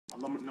A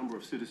number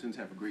of citizens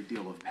have a great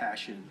deal of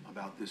passion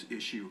about this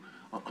issue.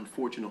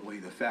 Unfortunately,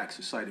 the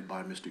facts cited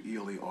by Mr.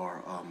 Ely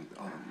are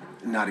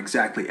not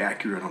exactly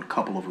accurate on a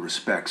couple of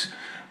respects,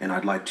 and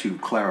I'd like to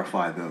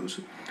clarify those.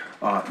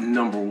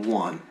 Number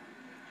one,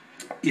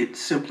 it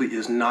simply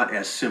is not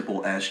as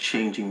simple as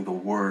changing the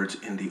words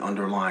in the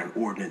underlying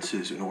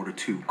ordinances in order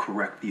to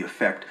correct the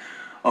effect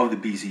of the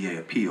BZA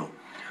appeal.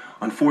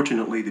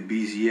 Unfortunately, the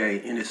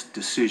BZA, in its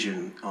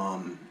decision,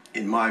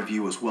 in my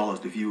view, as well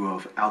as the view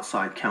of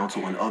outside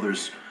counsel and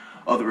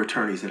other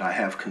attorneys that I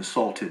have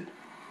consulted,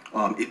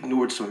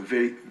 ignored some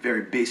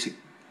very basic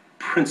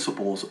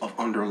principles of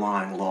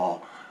underlying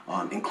law,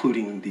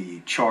 including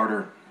the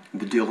charter,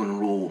 the Dillon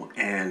Rule,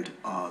 and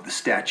the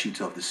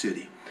statutes of the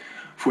city.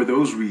 For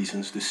those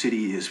reasons, the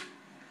city is,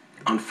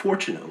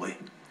 unfortunately,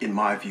 in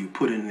my view,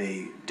 put in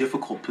a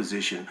difficult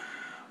position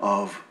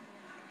of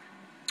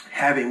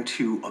having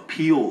to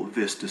appeal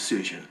this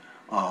decision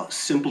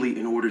simply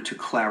in order to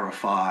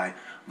clarify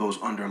those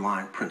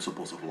underlying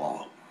principles of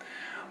law.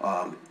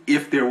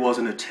 If there was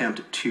an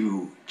attempt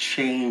to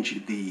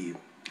change the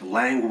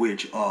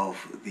language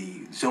of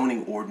the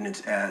zoning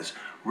ordinance as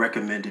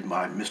recommended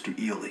by Mr.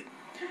 Ely,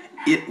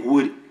 it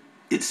would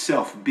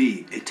itself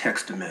be a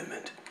text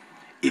amendment.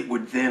 It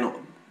would then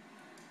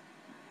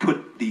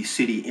put the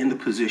city in the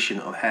position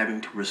of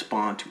having to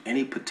respond to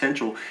any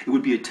potential. It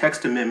would be a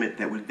text amendment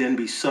that would then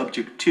be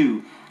subject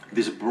to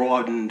this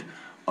broadened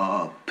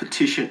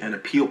petition and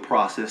appeal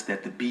process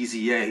that the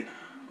BZA,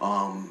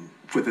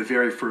 for the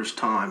very first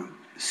time,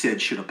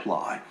 said should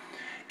apply.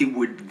 It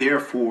would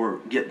therefore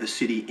get the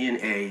city in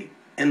an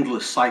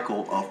endless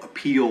cycle of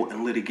appeal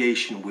and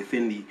litigation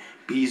within the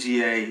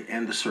BZA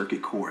and the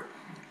circuit court.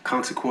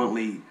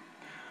 Consequently,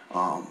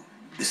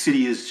 the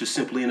city is just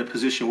simply in a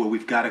position where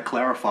we've got to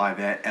clarify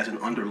that as an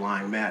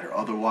underlying matter.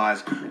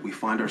 Otherwise, we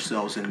find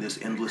ourselves in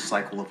this endless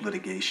cycle of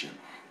litigation.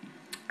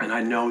 And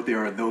I know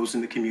there are those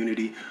in the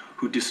community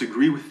who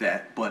disagree with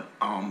that, but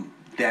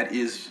that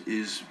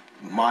is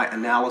my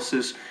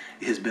analysis.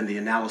 It has been the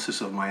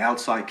analysis of my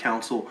outside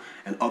counsel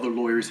and other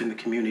lawyers in the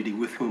community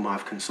with whom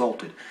I've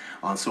consulted.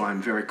 So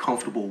I'm very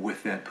comfortable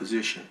with that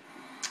position.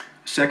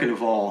 Second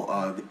of all,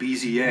 the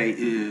BZA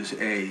is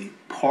a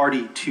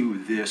party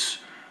to this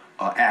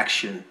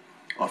action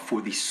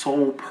for the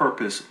sole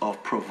purpose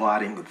of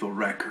providing the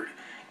record.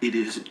 It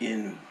is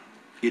in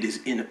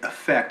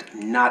effect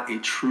not a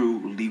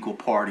true legal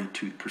party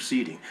to the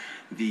proceeding.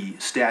 The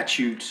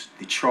statutes,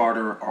 the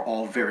charter are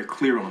all very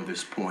clear on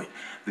this point.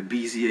 The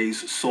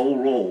BZA's sole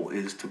role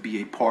is to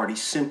be a party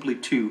simply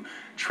to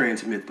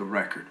transmit the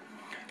record.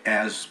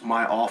 As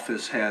my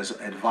office has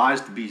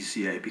advised the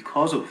BZA,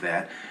 because of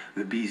that,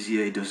 the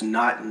BZA does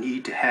not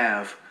need to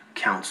have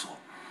counsel.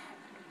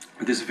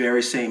 This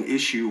very same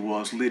issue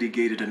was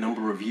litigated a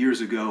number of years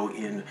ago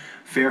in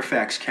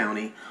Fairfax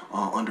County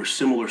under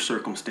similar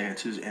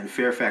circumstances, and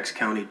Fairfax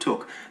County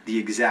took the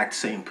exact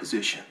same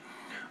position,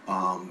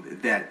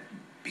 that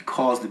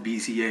because the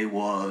BZA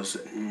was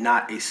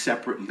not a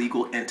separate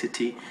legal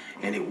entity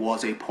and it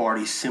was a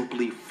party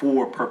simply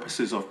for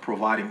purposes of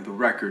providing the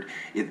record,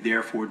 it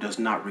therefore does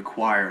not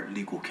require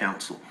legal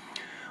counsel.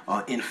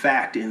 In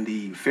fact, in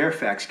the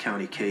Fairfax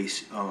County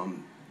case,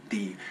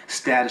 the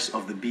status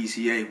of the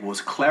BZA was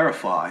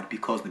clarified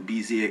because the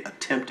BZA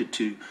attempted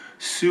to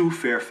sue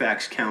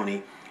Fairfax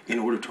County in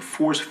order to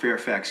force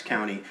Fairfax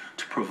County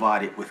to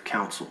provide it with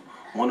counsel.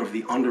 One of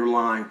the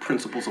underlying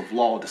principles of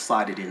law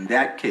decided in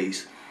that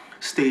case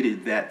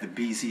stated that the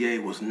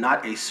BZA was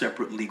not a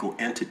separate legal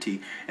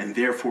entity and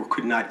therefore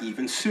could not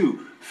even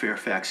sue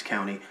Fairfax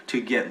County to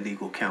get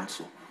legal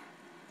counsel.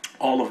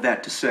 All of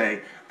that to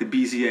say, the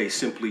BZA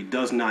simply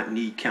does not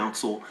need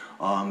counsel.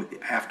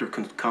 After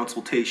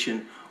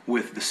consultation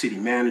with the city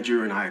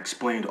manager, and I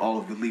explained all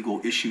of the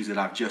legal issues that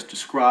I've just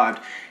described,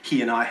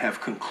 he and I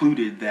have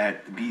concluded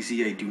that the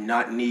BZA do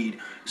not need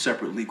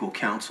separate legal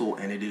counsel,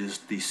 and it is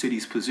the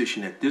city's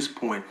position at this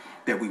point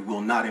that we will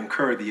not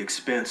incur the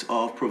expense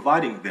of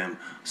providing them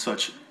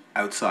such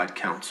outside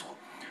counsel.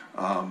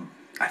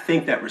 I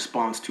think that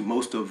responds to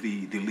most of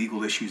the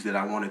legal issues that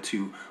I wanted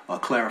to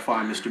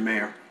clarify, Mr.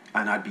 Mayor,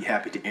 and I'd be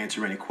happy to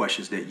answer any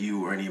questions that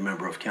you or any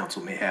member of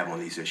council may have on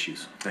these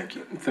issues. Thank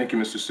you. Thank you,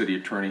 Mr. City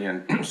Attorney,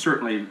 and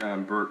certainly,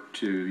 Bert,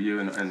 to you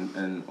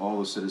and all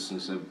the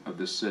citizens of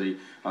this city,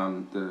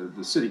 the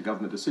city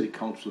government, the city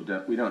council,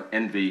 that we don't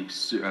envy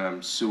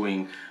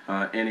suing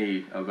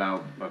any of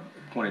our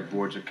appointed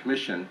boards or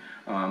commission,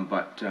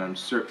 but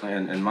certainly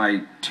in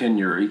my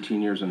tenure,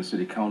 18 years on the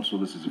city council,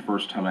 this is the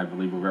first time I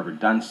believe we've ever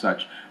done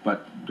such,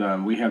 but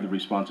we have the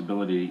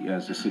responsibility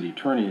as the city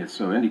attorney, as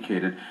so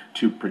indicated,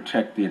 to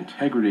protect the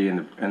integrity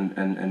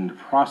and the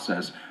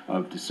process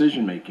of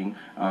decision making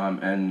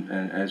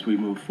and as we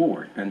move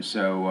forward. And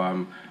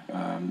so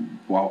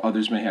while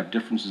others may have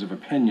differences of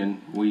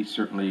opinion, we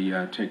certainly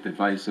take the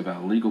advice of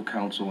our legal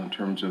counsel in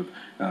terms of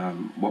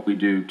what we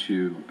do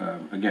to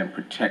again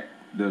protect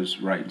those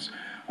rights.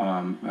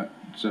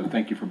 So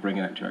thank you for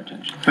bringing that to our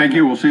attention. Thank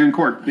you. We'll see you in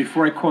court.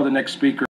 Before I call the next speaker,